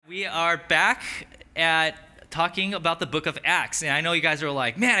We are back at talking about the book of Acts. And I know you guys are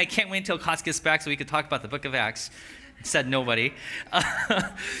like, man, I can't wait until Cots gets back so we can talk about the book of Acts. Said nobody.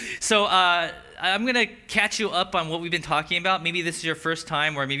 So I'm going to catch you up on what we've been talking about. Maybe this is your first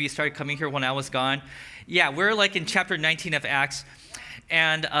time, or maybe you started coming here when I was gone. Yeah, we're like in chapter 19 of Acts.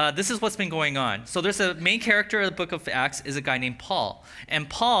 And this is what's been going on. So there's a main character of the book of Acts is a guy named Paul. And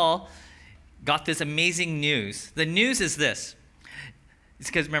Paul got this amazing news. The news is this. It's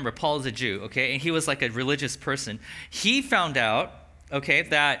because, remember, Paul is a Jew, okay? And he was like a religious person. He found out, okay,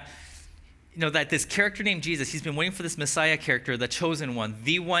 that this character named Jesus, he's been waiting for this Messiah character, the chosen one,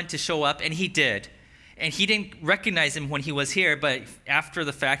 the one to show up, and he did. And he didn't recognize him when he was here, but after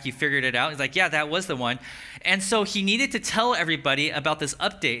the fact, he figured it out. He's like, yeah, that was the one. And so he needed to tell everybody about this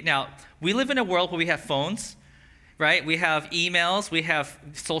update. Now, we live in a world where we have phones, right? We have emails, we have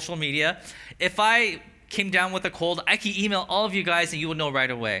social media. If I came down with a cold, I could email all of you guys and you would know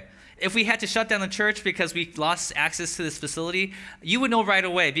right away. If we had to shut down the church because we lost access to this facility, you would know right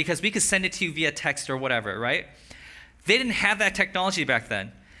away because we could send it to you via text or whatever, right? They didn't have that technology back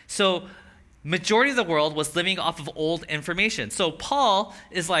then. So majority of the world was living off of old information. So Paul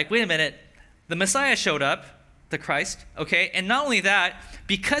is like, wait a minute, the Messiah showed up, the Christ, okay? And not only that,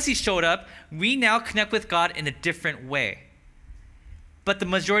 because he showed up, we now connect with God in a different way. But the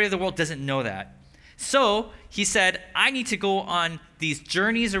majority of the world doesn't know that. So he said, I need to go on these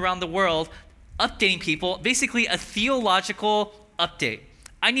journeys around the world, updating people, basically a theological update.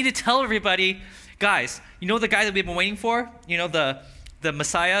 I need to tell everybody, guys, you know the guy that we've been waiting for? You know, the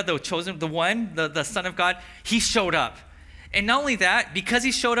Messiah, the chosen, the one, the Son of God? He showed up. And not only that, because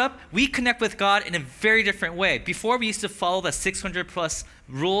he showed up, we connect with God in a very different way. Before, we used to follow the 600 plus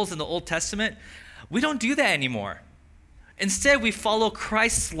rules in the Old Testament. We don't do that anymore. Instead, we follow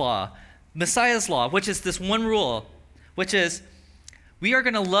Christ's law, Messiah's law, which is this one rule, which is we are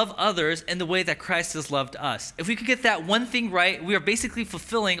going to love others in the way that Christ has loved us. If we could get that one thing right, we are basically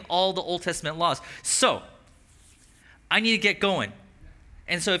fulfilling all the Old Testament laws. So I need to get going.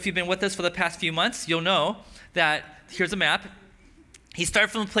 And so if you've been with us for the past few months, you'll know that here's a map. He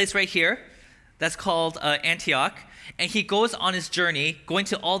started from a place right here that's called Antioch. And he goes on his journey, going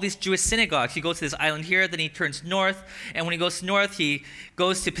to all these Jewish synagogues. He goes to this island here, then he turns north. And when he goes north, he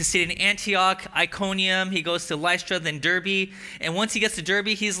goes to Pisidian Antioch, Iconium. He goes to Lystra, then Derbe. And once he gets to Derbe,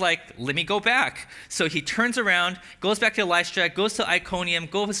 he's like, let me go back. So he turns around, goes back to Lystra, goes to Iconium,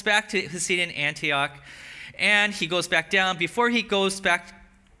 goes back to Pisidian Antioch. And he goes back down. Before he goes back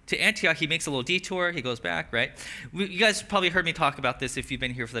to Antioch, he makes a little detour. He goes back, right? You guys probably heard me talk about this if you've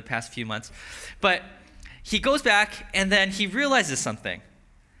been here for the past few months. But he goes back, and then he realizes something.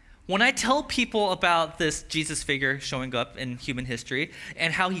 When I tell people about this Jesus figure showing up in human history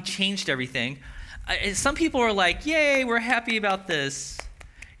and how he changed everything, some people are like, yay, we're happy about this.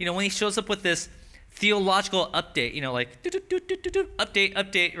 You know, when he shows up with this theological update, you know, like,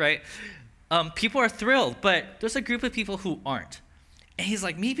 update, right? People are thrilled, but there's a group of people who aren't. And he's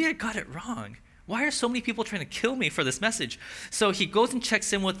like, maybe I got it wrong. Why are so many people trying to kill me for this message? So he goes and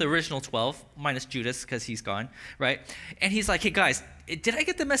checks in with the original 12, minus Judas, because he's gone, right? And he's like, hey, guys, did I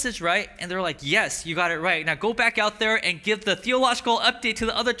get the message right? And they're like, yes, you got it right. Now go back out there and give the theological update to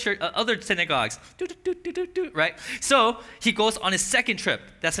the other synagogues, right? So he goes on his second trip.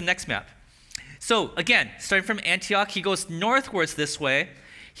 That's the next map. So again, starting from Antioch, he goes northwards this way.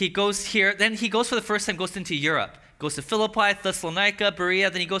 He goes here. Then he goes for the first time, goes into Europe. Goes to Philippi, Thessalonica,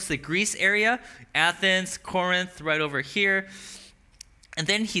 Berea, then he goes to the Greece area, Athens, Corinth, right over here. And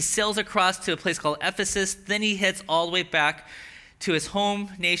then he sails across to a place called Ephesus. Then he heads all the way back to his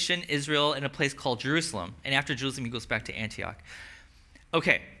home nation, Israel, in a place called Jerusalem. And after Jerusalem, he goes back to Antioch.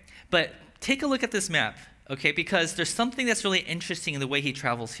 Okay, but take a look at this map, okay, because there's something that's really interesting in the way he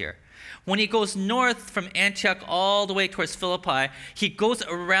travels here. When he goes north from Antioch all the way towards Philippi, he goes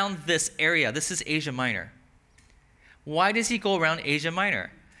around this area. This is Asia Minor. Why does he go around Asia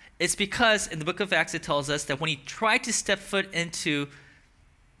Minor? It's because in the book of Acts it tells us that when he tried to step foot into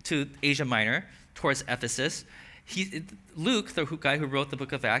Asia Minor, towards Ephesus, Luke, the guy who wrote the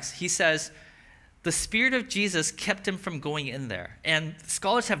book of Acts, he says, the Spirit of Jesus kept him from going in there. And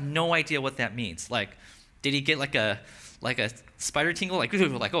scholars have no idea what that means. Like, did he get like a spider tingle?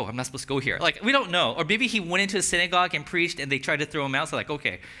 Like, oh, I'm not supposed to go here. Like, we don't know. Or maybe he went into a synagogue and preached and they tried to throw him out. So like,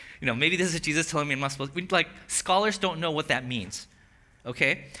 okay, maybe this is Jesus telling me I'm not supposed to. Like, scholars don't know what that means,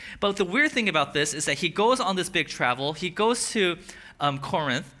 okay? But the weird thing about this is that he goes on this big travel. He goes to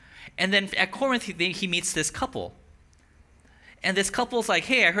Corinth, and then at Corinth, he meets this couple. And this couple's like,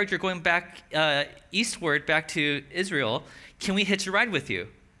 hey, I heard you're going back eastward, back to Israel. Can we hitch a ride with you?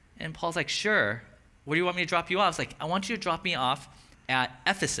 And Paul's like, sure. Where do you want me to drop you off? It's like, I want you to drop me off at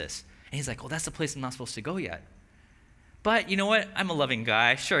Ephesus. And he's like, oh, that's the place I'm not supposed to go yet. But you know what? I'm a loving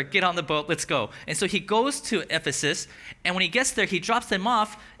guy. Sure, get on the boat. Let's go. And so he goes to Ephesus. And when he gets there, he drops them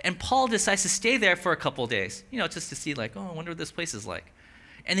off. And Paul decides to stay there for a couple of days, just to see like, oh, I wonder what this place is like.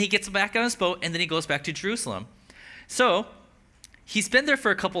 And he gets back on his boat, and then he goes back to Jerusalem. So he's been there for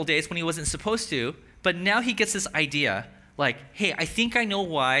a couple of days when he wasn't supposed to. But now he gets this idea like, hey, I think I know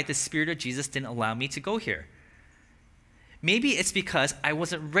why the Spirit of Jesus didn't allow me to go here. Maybe it's because I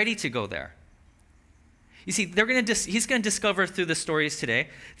wasn't ready to go there. You see, he's going to discover through the stories today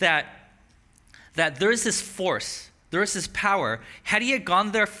that there is this force, there is this power. Had he had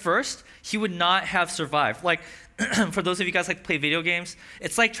gone there first, he would not have survived. Like, for those of you guys like to play video games,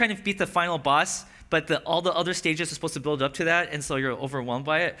 it's like trying to beat the final boss, but all the other stages are supposed to build up to that, and so you're overwhelmed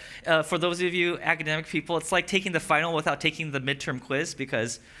by it. For those of you academic people, it's like taking the final without taking the midterm quiz,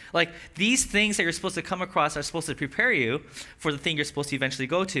 because like these things that you're supposed to come across are supposed to prepare you for the thing you're supposed to eventually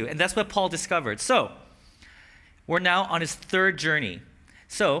go to. And that's what Paul discovered. So we're now on his third journey.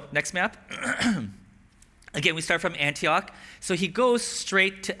 So next map. Again, we start from Antioch. So he goes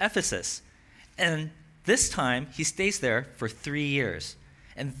straight to Ephesus. And this time, he stays there for 3 years.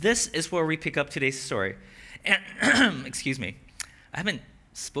 And this is where we pick up today's story. And excuse me. I haven't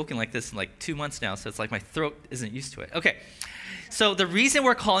spoken like this in like 2 months now, so it's like my throat isn't used to it. Okay. So the reason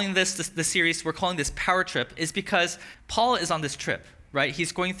we're calling the series, we're calling this Power Trip, is because Paul is on this trip, right?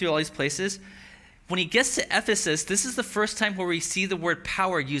 He's going through all these places. When he gets to Ephesus, this is the first time where we see the word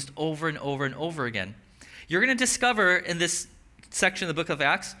power used over and over and over again. You're going to discover in this section of the book of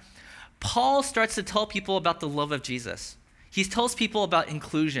Acts, Paul starts to tell people about the love of Jesus. He tells people about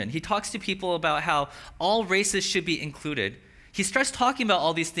inclusion. He talks to people about how all races should be included. He starts talking about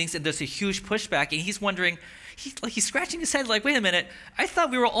all these things, and there's a huge pushback, and he's wondering, he's scratching his head like, wait a minute, I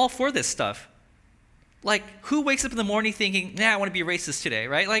thought we were all for this stuff. Like, who wakes up in the morning thinking, I want to be racist today,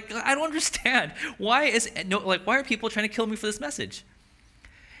 right? Like, I don't understand. Why are people trying to kill me for this message?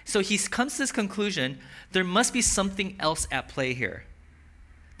 So he comes to this conclusion, there must be something else at play here.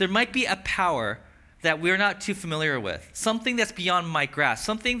 There might be a power that we're not too familiar with, something that's beyond my grasp,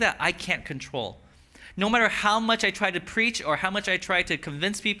 something that I can't control. No matter how much I try to preach or how much I try to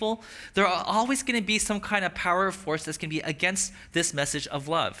convince people, there are always going to be some kind of power or force that's going to be against this message of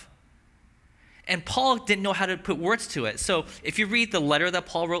love. And Paul didn't know how to put words to it. So if you read the letter that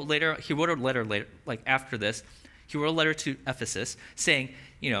Paul wrote later, he wrote a letter later, like after this, he wrote a letter to Ephesus saying,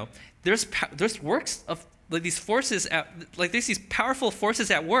 there's works of like these forces there's these powerful forces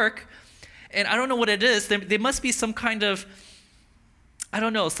at work, and I don't know what it is. There must be some kind of,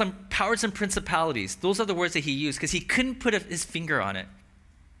 some powers and principalities. Those are the words that he used because he couldn't put his finger on it.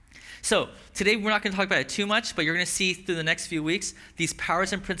 So today we're not going to talk about it too much, but you're going to see through the next few weeks these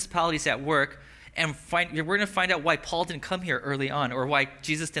powers and principalities at work, and we're going to find out why Paul didn't come here early on, or why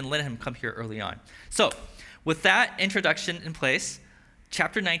Jesus didn't let him come here early on. So with that introduction in place,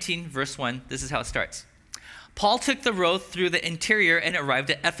 chapter 19, verse 1, this is how it starts. Paul took the road through the interior and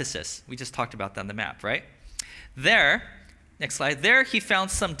arrived at Ephesus. We just talked about that on the map, right? There, next slide, there he found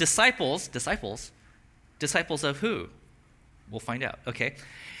some disciples of who? We'll find out, okay?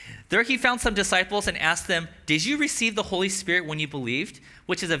 There he found some disciples and asked them, did you receive the Holy Spirit when you believed?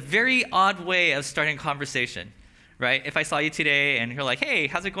 Which is a very odd way of starting a conversation, right? If I saw you today and you're like, hey,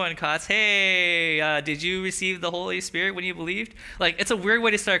 how's it going, Kotz? Hey, did you receive the Holy Spirit when you believed? Like, it's a weird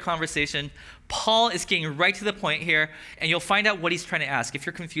way to start a conversation. Paul is getting right to the point here, and you'll find out what he's trying to ask. If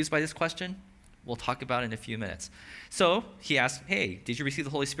you're confused by this question, we'll talk about it in a few minutes. So he asked, hey, did you receive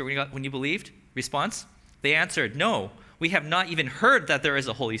the Holy Spirit when you believed? Response? They answered, no, we have not even heard that there is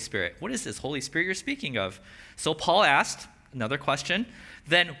a Holy Spirit. What is this Holy Spirit you're speaking of? So Paul asked another question.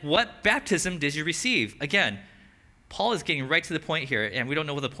 Then what baptism did you receive? Again, Paul is getting right to the point here, and we don't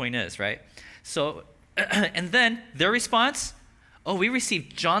know what the point is, right? So, and then their response, oh, we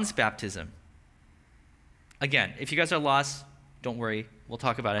received John's baptism. Again, if you guys are lost, don't worry. We'll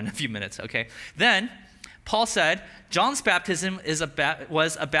talk about it in a few minutes, okay? Then Paul said, John's baptism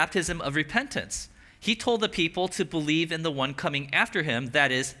was a baptism of repentance. He told the people to believe in the one coming after him,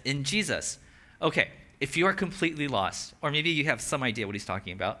 that is, in Jesus. Okay, if you are completely lost, or maybe you have some idea what he's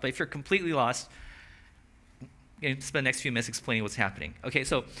talking about, but if you're completely lost, I'm going to spend the next few minutes explaining what's happening. Okay,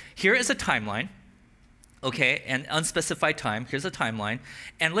 so here is a timeline, okay, an unspecified time. Here's a timeline.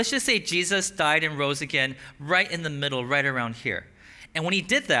 And let's just say Jesus died and rose again right in the middle, right around here. And when he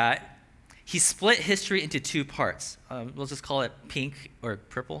did that, he split history into two parts. We'll just call it pink or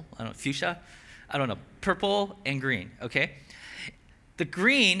purple, fuchsia. Purple and green, okay? The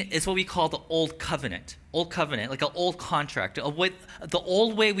green is what we call the old covenant, like an old contract, the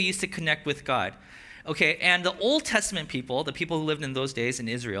old way we used to connect with God. Okay, and the Old Testament people, the people who lived in those days in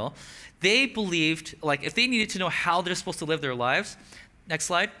Israel, they believed, like if they needed to know how they're supposed to live their lives, next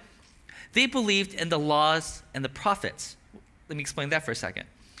slide, they believed in the laws and the prophets. Let me explain that for a second.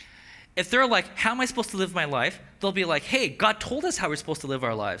 If they're like, how am I supposed to live my life? They'll be like, hey, God told us how we're supposed to live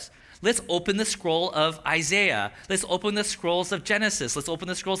our lives. Let's open the scroll of Isaiah. Let's open the scrolls of Genesis. Let's open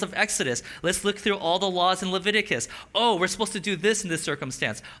the scrolls of Exodus. Let's look through all the laws in Leviticus. Oh, we're supposed to do this in this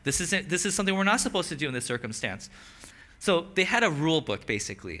circumstance. This is something we're not supposed to do in this circumstance. So they had a rule book,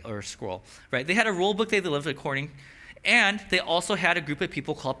 basically, or a scroll, right? They had a rule book they lived according, and they also had a group of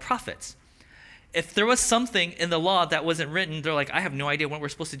people called prophets. If there was something in the law that wasn't written, they're like, I have no idea what we're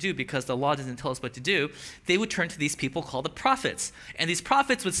supposed to do because the law doesn't tell us what to do. They would turn to these people called the prophets. And these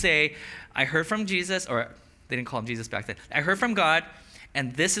prophets would say, I heard from Jesus, or they didn't call him Jesus back then. I heard from God,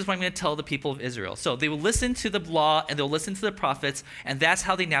 and this is what I'm going to tell the people of Israel. So they would listen to the law, and they'll listen to the prophets, and that's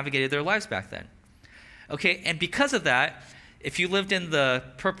how they navigated their lives back then. Okay, and because of that, if you lived in the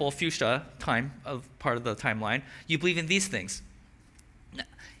purple fuchsia time of part of the timeline, you believe in these things.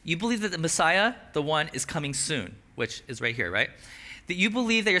 You believe that the Messiah, the one, is coming soon, which is right here, right? That you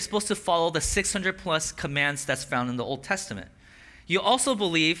believe that you're supposed to follow the 600 plus commands that's found in the Old Testament. You also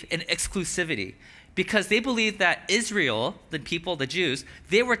believe in exclusivity because they believe that Israel, the people, the Jews,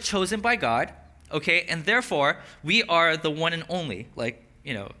 they were chosen by God, okay? And therefore, we are the one and only. Like,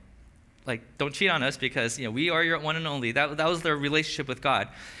 don't cheat on us because, we are your one and only. That was their relationship with God.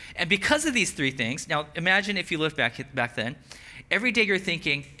 And because of these three things, now imagine if you lived back then, every day you're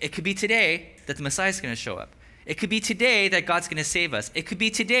thinking, it could be today that the Messiah is going to show up. It could be today that God's going to save us. It could be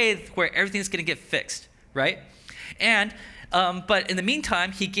today where everything's going to get fixed, right? And, but in the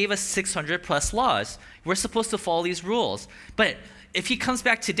meantime, he gave us 600 plus laws. We're supposed to follow these rules. But if he comes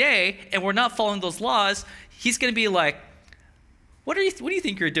back today and we're not following those laws, he's going to be like, what do you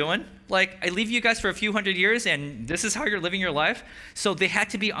think you're doing? Like, I leave you guys for a few hundred years and this is how you're living your life? So they had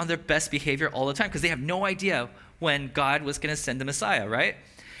to be on their best behavior all the time because they have no idea when God was going to send the Messiah, right?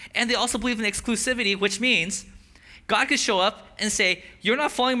 And they also believe in exclusivity, which means God could show up and say, you're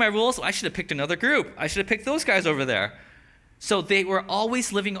not following my rules, I should have picked another group. I should have picked those guys over there. So they were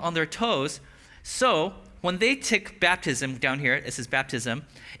always living on their toes. So when they took baptism down here, this is baptism,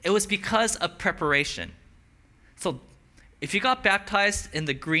 it was because of preparation. So if you got baptized in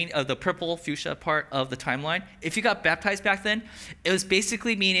the purple fuchsia part of the timeline, if you got baptized back then, it was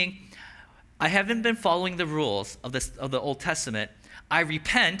basically meaning, I haven't been following the rules of the Old Testament. I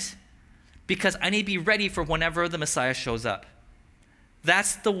repent because I need to be ready for whenever the Messiah shows up.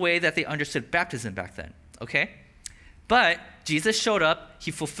 That's the way that they understood baptism back then, okay? But Jesus showed up, he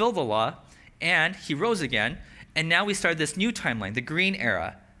fulfilled the law, and he rose again, and now we started this new timeline, the green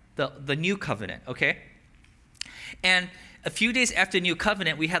era, the new covenant, okay? And a few days after the new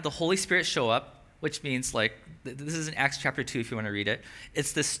covenant, we had the Holy Spirit show up, which means this is in Acts chapter 2 if you want to read it.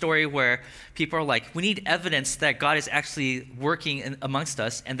 It's this story where people are like, we need evidence that God is actually working amongst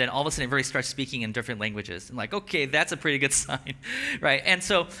us, and then all of a sudden everybody starts speaking in different languages. And like, okay, that's a pretty good sign, right? And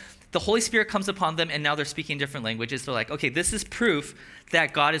so the Holy Spirit comes upon them, and now they're speaking different languages. They're like, okay, this is proof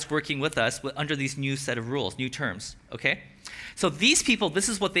that God is working with us under these new set of rules, new terms, okay? So these people, this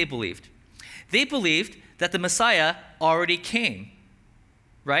is what they believed. They believed that the Messiah already came,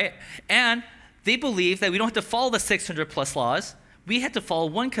 right? And they believe that we don't have to follow the 600 plus laws. We have to follow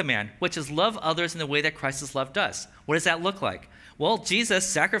one command, which is love others in the way that Christ has loved us. What does that look like? Well, Jesus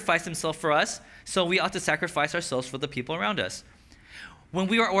sacrificed himself for us, so we ought to sacrifice ourselves for the people around us. When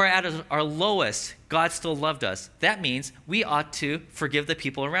we were at our lowest, God still loved us. That means we ought to forgive the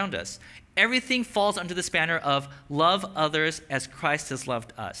people around us. Everything falls under this banner of love others as Christ has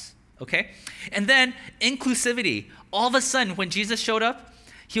loved us, okay? And then inclusivity. All of a sudden, when Jesus showed up,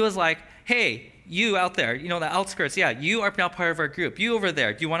 he was like, hey, you out there, the outskirts, yeah, you are now part of our group. You over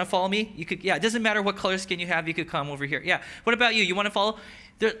there, do you want to follow me? You could, yeah, it doesn't matter what color skin you have, you could come over here. Yeah, what about you? You want to follow?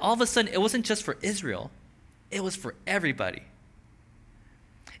 All of a sudden, it wasn't just for Israel, it was for everybody.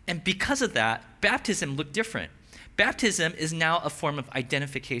 And because of that, baptism looked different. Baptism is now a form of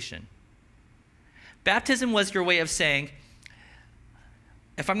identification. Baptism was your way of saying,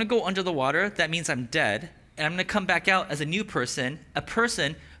 if I'm going to go under the water, that means I'm dead, and I'm going to come back out as a new person, a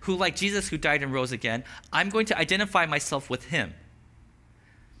person who, like Jesus, who died and rose again, I'm going to identify myself with him.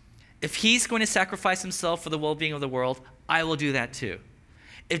 If he's going to sacrifice himself for the well-being of the world, I will do that too.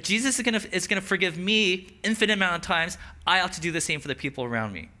 If Jesus is going to forgive me infinite amount of times, I ought to do the same for the people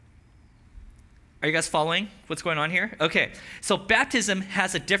around me. Are you guys following what's going on here? Okay, so baptism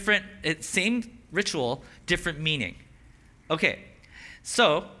has a different, same ritual, different meaning. Okay,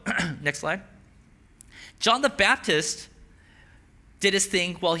 so next slide. John the Baptist did his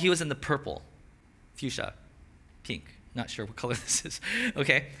thing while he was in the purple. Fuchsia. Pink. Not sure what color this is.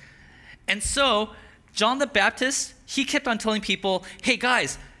 Okay. And so John the Baptist, he kept on telling people, hey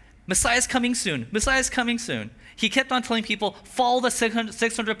guys, Messiah's coming soon. Messiah's coming soon. He kept on telling people, follow the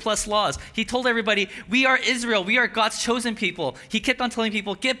 600 plus laws. He told everybody, we are Israel. We are God's chosen people. He kept on telling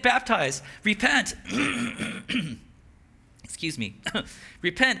people, get baptized, repent. Excuse me.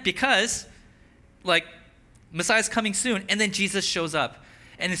 Repent because, Messiah's coming soon. And then Jesus shows up.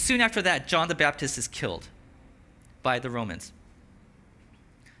 And soon after that, John the Baptist is killed by the Romans.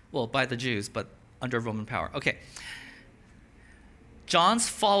 Well, by the Jews, but under Roman power. Okay. John's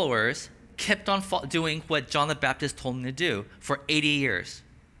followers kept on doing what John the Baptist told them to do for 80 years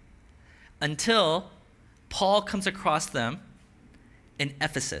until Paul comes across them in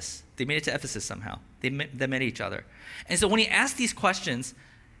Ephesus. They made it to Ephesus somehow. They met each other. And so when he asked these questions,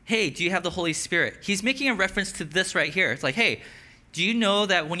 hey, do you have the Holy Spirit? He's making a reference to this right here. It's like, hey, do you know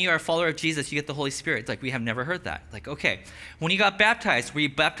that when you are a follower of Jesus, you get the Holy Spirit? It's like, we have never heard that. Like, okay, when you got baptized, were you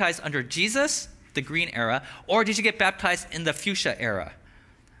baptized under Jesus, the green era, or did you get baptized in the fuchsia era?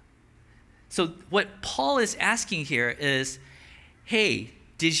 So what Paul is asking here is, hey,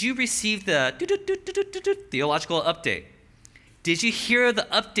 did you receive the theological update? Did you hear the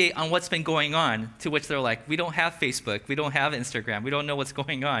update on what's been going on? To which they're like, we don't have Facebook, we don't have Instagram, we don't know what's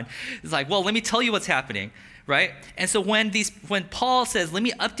going on. It's like, well, let me tell you what's happening, right? And so when Paul says, let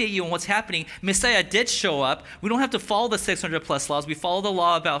me update you on what's happening, Messiah did show up. We don't have to follow the 600 plus laws. We follow the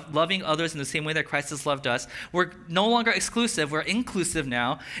law about loving others in the same way that Christ has loved us. We're no longer exclusive, we're inclusive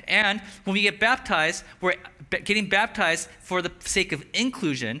now. And when we get baptized, we're getting baptized for the sake of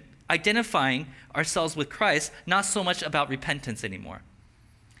inclusion, identifying ourselves with Christ, not so much about repentance anymore.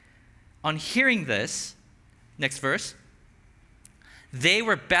 On hearing this, next verse, they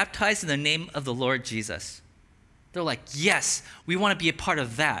were baptized in the name of the Lord Jesus. They're like, yes, we want to be a part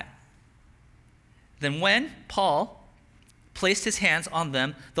of that. Then when Paul placed his hands on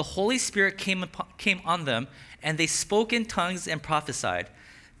them, the Holy Spirit came on them, and they spoke in tongues and prophesied.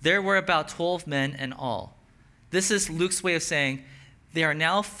 There were about 12 men in all. This is Luke's way of saying they are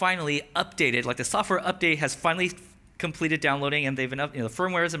now finally updated, like the software update has finally completed downloading, and they've been the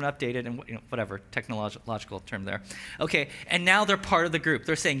firmwares have been updated, and whatever technological term there. Okay, and now they're part of the group.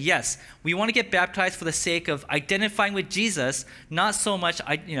 They're saying, yes, we want to get baptized for the sake of identifying with Jesus, not so much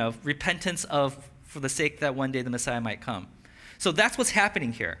repentance for the sake that one day the Messiah might come. So that's what's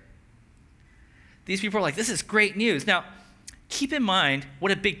happening here. These people are like, this is great news. Now, keep in mind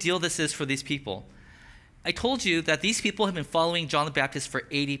what a big deal this is for these people. I told you that these people have been following John the Baptist for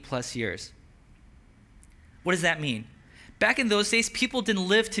 80 plus years. What does that mean? Back in those days, people didn't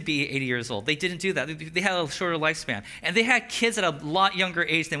live to be 80 years old. They didn't do that. They had a shorter lifespan. And they had kids at a lot younger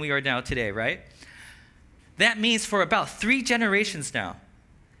age than we are now today, right? That means for about 3 generations now,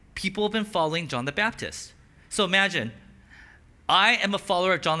 people have been following John the Baptist. So imagine, I am a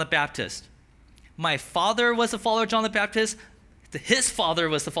follower of John the Baptist. My father was a follower of John the Baptist. His father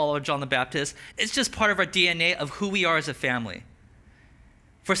was the follower of John the Baptist. It's just part of our DNA of who we are as a family.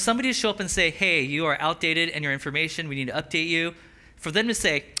 For somebody to show up and say, hey, you are outdated in your information, we need to update you. For them to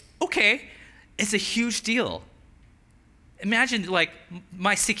say, okay, it's a huge deal. Imagine,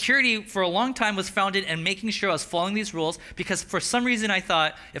 my security for a long time was founded in making sure I was following these rules, because for some reason I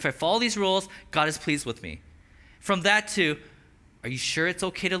thought, if I follow these rules, God is pleased with me. From that to, are you sure it's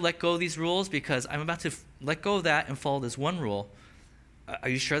okay to let go of these rules? Because I'm about to let go of that and follow this one rule. Are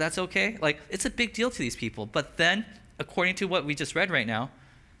you sure that's okay? It's a big deal to these people. But then, according to what we just read right now,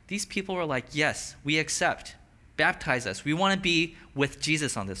 these people were like, yes, we accept. Baptize us. We want to be with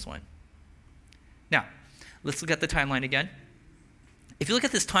Jesus on this one. Now, let's look at the timeline again. If you look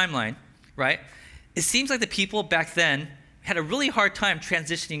at this timeline, right, it seems like the people back then had a really hard time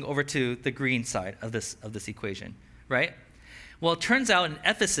transitioning over to the green side of this equation, right? Well, it turns out in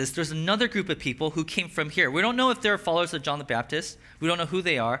Ephesus, there's another group of people who came from here. We don't know if they're followers of John the Baptist. We don't know who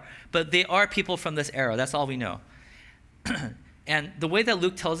they are, but they are people from this era. That's all we know. And the way that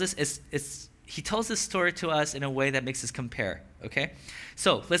Luke tells us is he tells this story to us in a way that makes us compare, okay?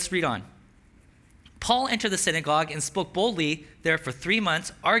 So let's read on. Paul entered the synagogue and spoke boldly there for 3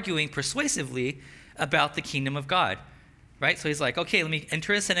 months, arguing persuasively about the kingdom of God, right? So he's like, okay, let me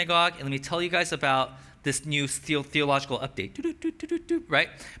enter a synagogue and let me tell you guys about this new theological update, right?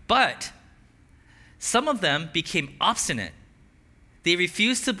 But some of them became obstinate. They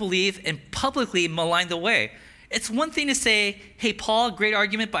refused to believe and publicly maligned the way. It's one thing to say, hey, Paul, great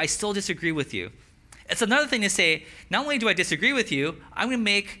argument, but I still disagree with you. It's another thing to say, not only do I disagree with you, I'm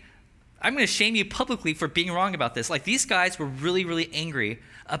going to shame you publicly for being wrong about this. These guys were really, really angry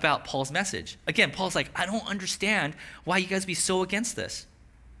about Paul's message. Again, Paul's like, I don't understand why you guys be so against this.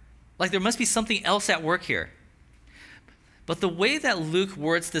 Like there must be something else at work here. But the way that Luke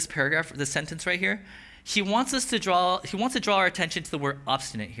words this paragraph, this sentence right here, he wants to draw our attention to the word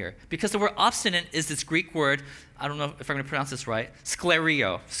obstinate here. Because the word obstinate is this Greek word, I don't know if I'm going to pronounce this right,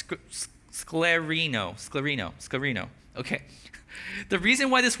 sklerino. Okay. The reason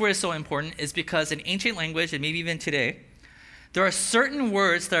why this word is so important is because in ancient language, and maybe even today, there are certain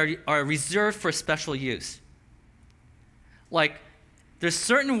words that are reserved for special use. Like, there's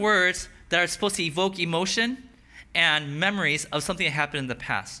certain words that are supposed to evoke emotion and memories of something that happened in the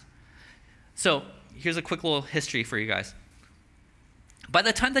past. So, here's a quick little history for you guys. By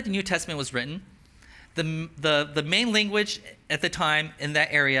the time that the New Testament was written, the main language at the time in that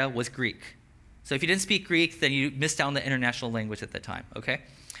area was Greek. So if you didn't speak Greek, then you missed out on the international language at the time, okay?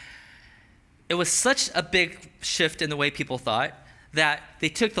 It was such a big shift in the way people thought that they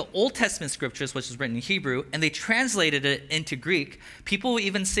took the Old Testament scriptures, which was written in Hebrew, and they translated it into Greek. People will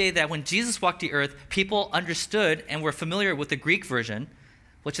even say that when Jesus walked the earth, people understood and were familiar with the Greek version,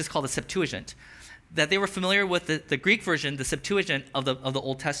 which is called the Septuagint, that they were familiar with the Greek version, the Septuagint of the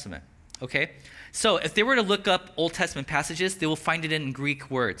Old Testament, okay? So if they were to look up Old Testament passages, they will find it in Greek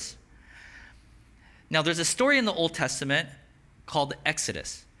words. Now, there's a story in the Old Testament called the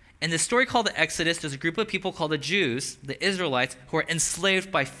Exodus. In the story called the Exodus, there's a group of people called the Jews, the Israelites, who are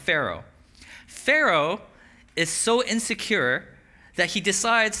enslaved by Pharaoh. Pharaoh is so insecure that he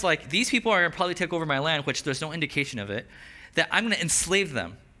decides, like, these people are going to probably take over my land, which there's no indication of it, that I'm going to enslave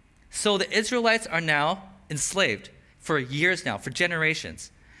them. So the Israelites are now enslaved for years now, for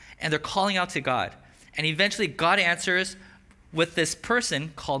generations. And they're calling out to God. And eventually God answers with this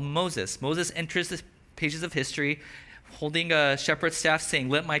person called Moses. Moses enters the pages of history holding a shepherd's staff saying,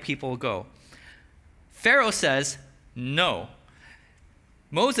 "Let my people go." Pharaoh says, no.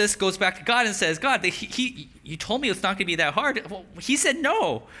 Moses goes back to God and says, "God, you told me it's not going to be that hard." Well, he said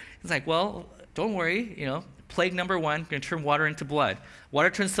no. He's like, "Well, don't worry, plague number one, going to turn water into blood.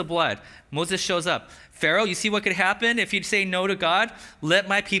 Water turns to blood." Moses shows up. "Pharaoh, you see what could happen if you say no to God? Let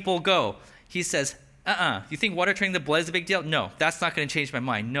my people go." He says, You think water turning to blood is a big deal? No, that's not going to change my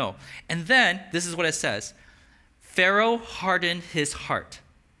mind. No. And then, this is what it says. Pharaoh hardened his heart.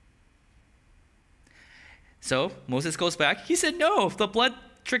 So Moses goes back. He said, no, the blood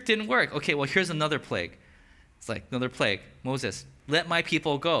trick didn't work. Okay, well, here's another plague. It's like another plague. Moses, let my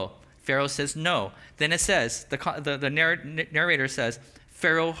people go. Pharaoh says no. Then it says, the narrator says,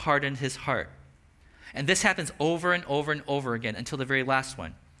 Pharaoh hardened his heart. And this happens over and over and over again until the very last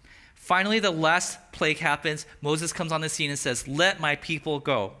one. Finally, the last plague happens. Moses comes on the scene and says, let my people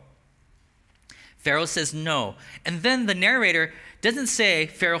go. Pharaoh says no. And then the narrator doesn't say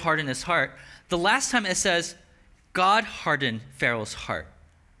Pharaoh hardened his heart. The last time it says, God hardened Pharaoh's heart.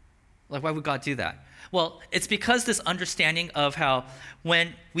 Like, why would God do that? Well, it's because this understanding of how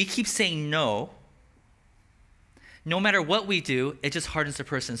when we keep saying no matter what we do, it just hardens the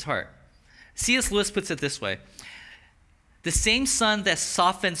person's heart. C.S. Lewis puts it this way. The same sun that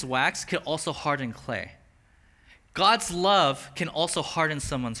softens wax can also harden clay. God's love can also harden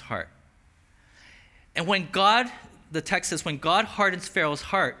someone's heart. And when God, the text says, when God hardens Pharaoh's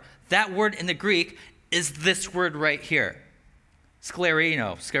heart, that word in the Greek is this word right here.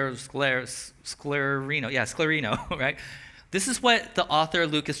 Sklerino, right? This is what the author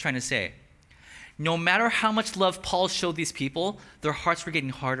Luke is trying to say. No matter how much love Paul showed these people, their hearts were getting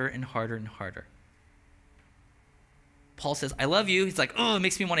harder and harder and harder. Paul says, I love you. He's like, oh, it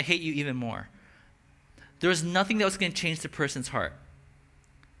makes me want to hate you even more. There was nothing that was going to change the person's heart.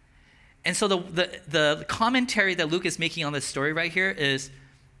 And so the commentary that Luke is making on this story right here is,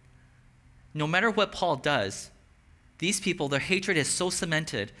 no matter what Paul does, these people, their hatred is so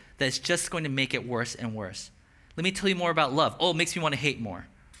cemented that it's just going to make it worse and worse. Let me tell you more about love. Oh, it makes me want to hate more.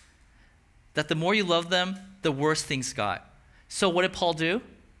 That the more you love them, the worse things got. So what did Paul do?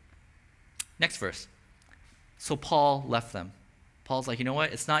 Next verse. So Paul left them. Paul's like, you know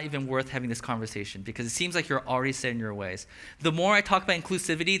what? It's not even worth having this conversation because it seems like you're already set in your ways. The more I talk about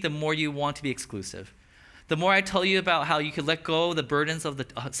inclusivity, the more you want to be exclusive. The more I tell you about how you could let go of the burdens of the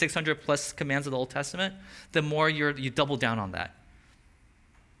 600 plus commands of the Old Testament, the more you double down on that.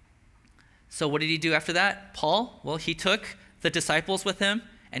 So what did he do after that? Paul, well, he took the disciples with him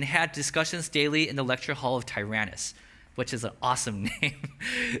and had discussions daily in the lecture hall of Tyrannus, which is an awesome name.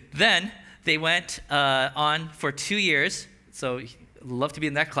 Then they went on for 2 years. So I'd love to be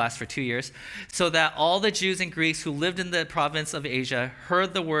in that class for 2 years, so that all the Jews and Greeks who lived in the province of Asia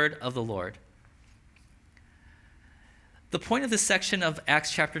heard the word of the Lord. The point of this section of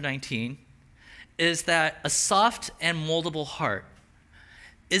Acts chapter 19 is that a soft and moldable heart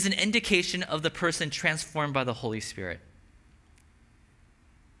is an indication of the person transformed by the Holy Spirit.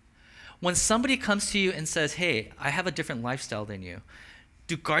 When somebody comes to you and says, hey, I have a different lifestyle than you,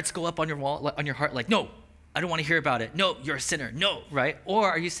 do guards go up on your wall, on your heart like, no, I don't want to hear about it. No, you're a sinner. No, right? Or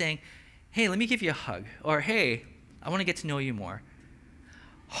are you saying, hey, let me give you a hug. Or, hey, I want to get to know you more.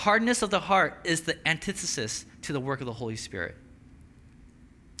 Hardness of the heart is the antithesis to the work of the Holy Spirit.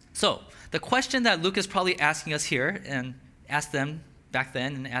 So the question that Luke is probably asking us here and asked them back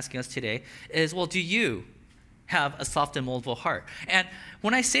then and asking us today is, well, do you have a soft and moldable heart? And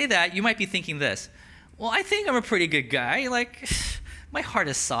when I say that, you might be thinking this, well, I think I'm a pretty good guy. Like, my heart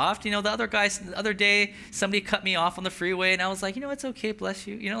is soft. The other day, somebody cut me off on the freeway, and I was like, it's okay, bless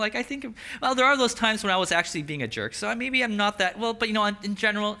you. I think, well, there are those times when I was actually being a jerk. So maybe I'm not that, well, but in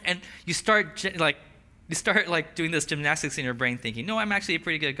general, and you start doing this gymnastics in your brain thinking, no, I'm actually a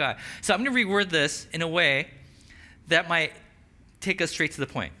pretty good guy. So I'm going to reword this in a way that might take us straight to the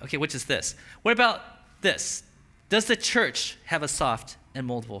point. Okay, which is this. What about this? Does the church have a soft and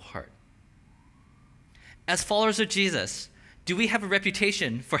moldable heart? As followers of Jesus, do we have a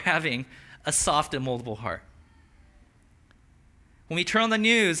reputation for having a soft and moldable heart? When we turn on the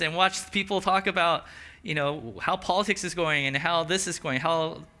news and watch people talk about, how politics is going and how this is going,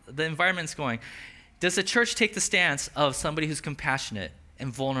 how the environment's going, does the church take the stance of somebody who's compassionate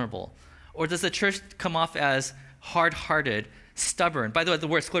and vulnerable? Or does the church come off as hard-hearted, stubborn? By the way, the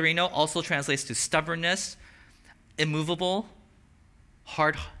word sclerino also translates to stubbornness, immovable,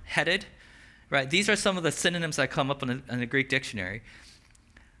 hard-headed. Right? These are some of the synonyms that come up in the Greek dictionary.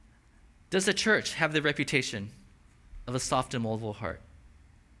 Does the church have the reputation of a soft and moldable heart?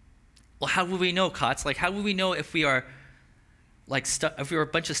 Well, how would we know, Kotz? How would we know if we are if we were a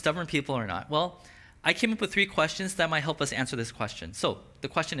bunch of stubborn people or not? Well, I came up with 3 questions that might help us answer this question. So the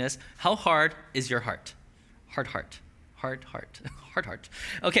question is, how hard is your heart? Hard heart. Hard heart. Hard heart.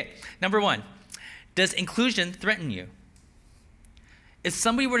 Okay, number 1, does inclusion threaten you? If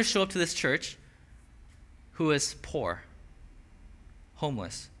somebody were to show up to this church who is poor,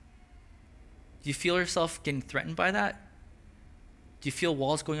 homeless, do you feel yourself getting threatened by that? Do you feel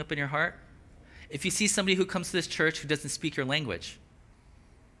walls going up in your heart? If you see somebody who comes to this church who doesn't speak your language,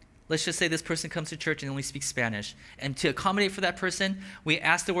 let's just say this person comes to church and only speaks Spanish, and to accommodate for that person, we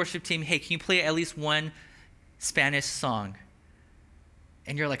ask the worship team, hey, can you play at least one Spanish song?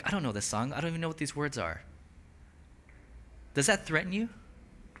 And you're like, I don't know this song. I don't even know what these words are. Does that threaten you?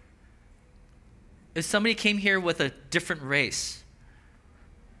 If somebody came here with a different race,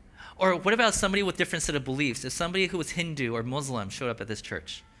 or what about somebody with different set of beliefs? If somebody who was Hindu or Muslim showed up at this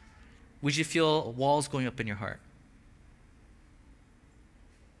church, would you feel walls going up in your heart?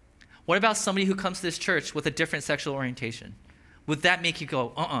 What about somebody who comes to this church with a different sexual orientation? Would that make you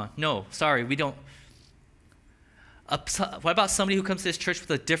go, no, sorry, we don't? What about somebody who comes to this church with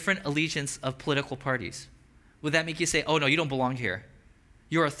a different allegiance of political parties? Would that make you say, oh no, you don't belong here?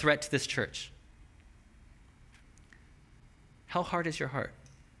 You're a threat to this church. How hard is your heart?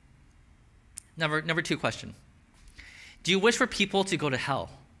 Number 2 question. Do you wish for people to go to hell?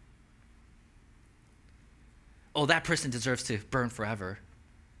 Oh, that person deserves to burn forever.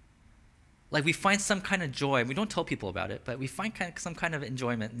 We find some kind of joy. We don't tell people about it, but we find some kind of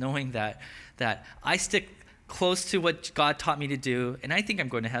enjoyment knowing that I stick close to what God taught me to do, and I think I'm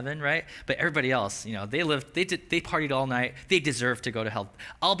going to heaven, right? But everybody else, they partied all night. They deserve to go to hell.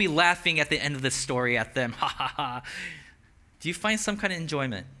 I'll be laughing at the end of this story at them. Ha ha ha. Do you find some kind of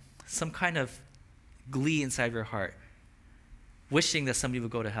enjoyment, some kind of glee inside your heart, wishing that somebody would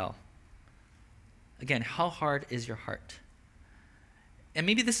go to hell? Again, how hard is your heart? And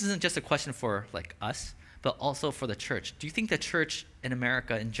maybe this isn't just a question for us, but also for the church. Do you think the church in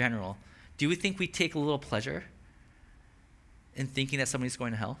America in general, do we think we take a little pleasure in thinking that somebody's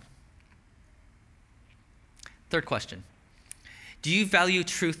going to hell? 3rd question. Do you value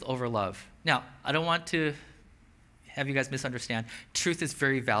truth over love? Now, I don't want to have you guys misunderstand. Truth is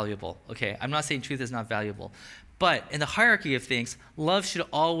very valuable, okay? I'm not saying truth is not valuable. But in the hierarchy of things, love should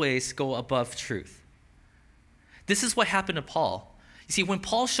always go above truth. This is what happened to Paul. You see, when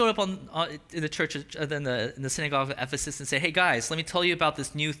Paul showed up in the church, in the synagogue of Ephesus and said, hey guys, let me tell you about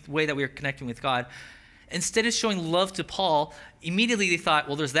this new way that we are connecting with God, instead of showing love to Paul, immediately they thought,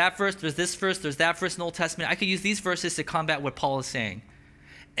 well, there's that verse, there's this verse, there's that verse in the Old Testament. I could use these verses to combat what Paul is saying.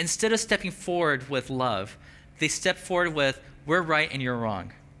 Instead of stepping forward with love, they step forward with, we're right and you're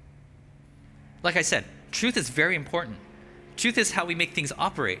wrong. Like I said, truth is very important. Truth is how we make things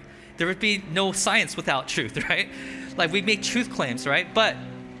operate. There would be no science without truth, right? We make truth claims, right? But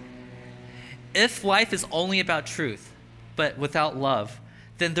if life is only about truth, but without love,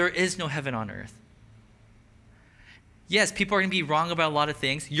 then there is no heaven on earth. Yes, people are going to be wrong about a lot of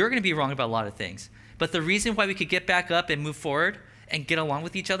things. You're going to be wrong about a lot of things. But the reason why we could get back up and move forward and get along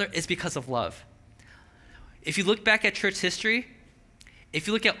with each other is because of love. If you look back at church history, if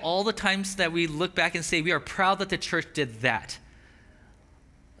you look at all the times that we look back and say we are proud that the church did that,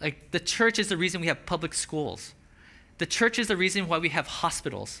 like the church is the reason we have public schools. The church is the reason why we have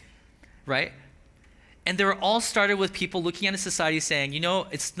hospitals, right? And they were all started with people looking at a society saying,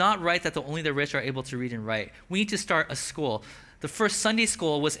 it's not right that only the rich are able to read and write. We need to start a school. The first Sunday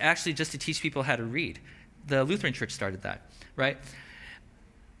school was actually just to teach people how to read. The Lutheran church started that, right?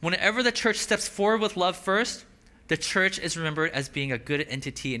 Whenever the church steps forward with love first, the church is remembered as being a good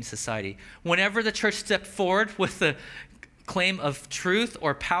entity in society. Whenever the church stepped forward with the claim of truth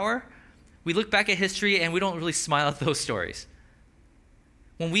or power, we look back at history and we don't really smile at those stories.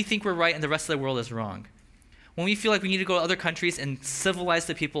 When we think we're right and the rest of the world is wrong. When we feel like we need to go to other countries and civilize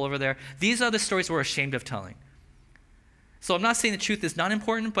the people over there, these are the stories we're ashamed of telling. So I'm not saying the truth is not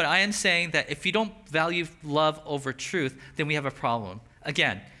important, but I am saying that if you don't value love over truth, then we have a problem.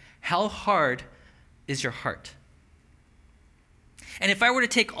 Again, how hard is your heart? And if I were to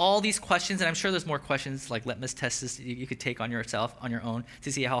take all these questions, and I'm sure there's more questions like litmus tests you could take on yourself, on your own,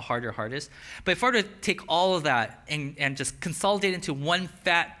 to see how hard your heart is. But if I were to take all of that and just consolidate into one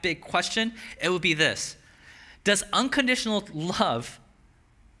fat, big question, it would be this. Does unconditional love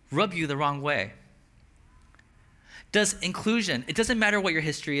rub you the wrong way? Does inclusion, it doesn't matter what your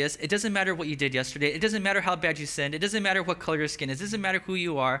history is, it doesn't matter what you did yesterday, it doesn't matter how bad you sinned, it doesn't matter what color your skin is, it doesn't matter who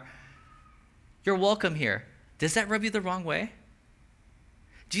you are, you're welcome here. Does that rub you the wrong way?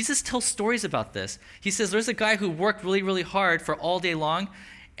 Jesus tells stories about this. He says there's a guy who worked really, really hard for all day long,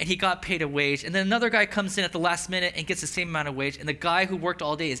 and he got paid a wage. And then another guy comes in at the last minute and gets the same amount of wage, and the guy who worked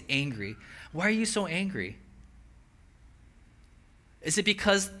all day is angry. Why are you so angry? Is it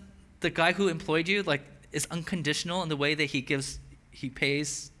because the guy who employed you is unconditional in the way that he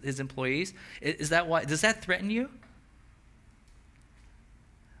pays his employees? Is that why? Does that threaten you?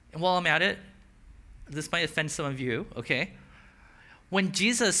 And while I'm at it, this might offend some of you, okay? When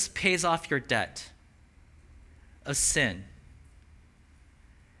Jesus pays off your debt of sin,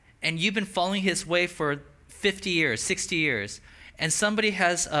 and you've been following his way for 50 years, 60 years, and somebody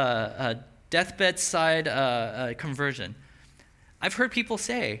has a deathbed side conversion, I've heard people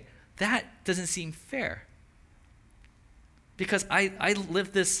say, that doesn't seem fair. Because I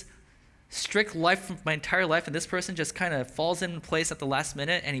lived this strict life my entire life, and this person just kind of falls in place at the last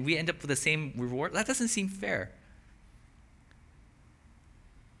minute, and we end up with the same reward. That doesn't seem fair.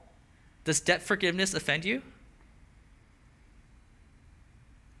 Does debt forgiveness offend you?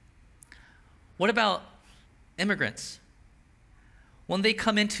 What about immigrants? When they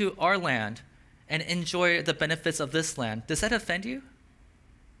come into our land and enjoy the benefits of this land, does that offend you?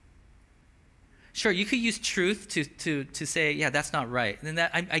 Sure, you could use truth to say, yeah, that's not right. And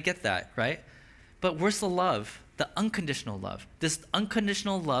I get that, right? But where's the love, the unconditional love? Does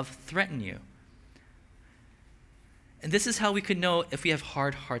unconditional love threaten you? And this is how we could know if we have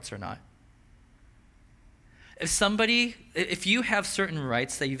hard hearts or not. If you have certain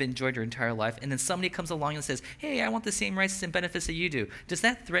rights that you've enjoyed your entire life, and then somebody comes along and says, hey, I want the same rights and benefits that you do, does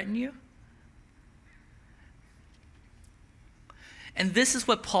that threaten you? And this is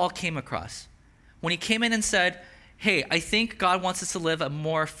what Paul came across. When he came in and said, hey, I think God wants us to live a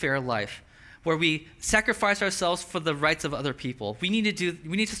more fair life, where we sacrifice ourselves for the rights of other people. We need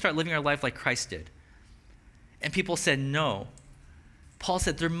to start living our life like Christ did. And people said no. Paul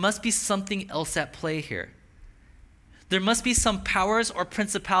said there must be something else at play here. There must be some powers or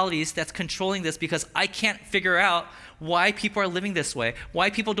principalities that's controlling this, because I can't figure out why people are living this way, why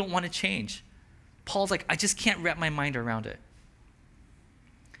people don't want to change. Paul's like, I just can't wrap my mind around it.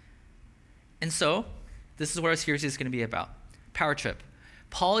 And so, this is what our series is going to be about. Power trip.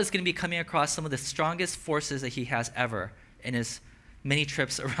 Paul is going to be coming across some of the strongest forces that he has ever in his many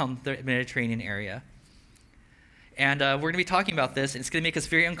trips around the Mediterranean area. And we're going to be talking about this, and it's going to make us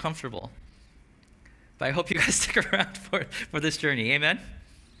very uncomfortable. But I hope you guys stick around for this journey. Amen?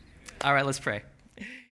 All right, let's pray.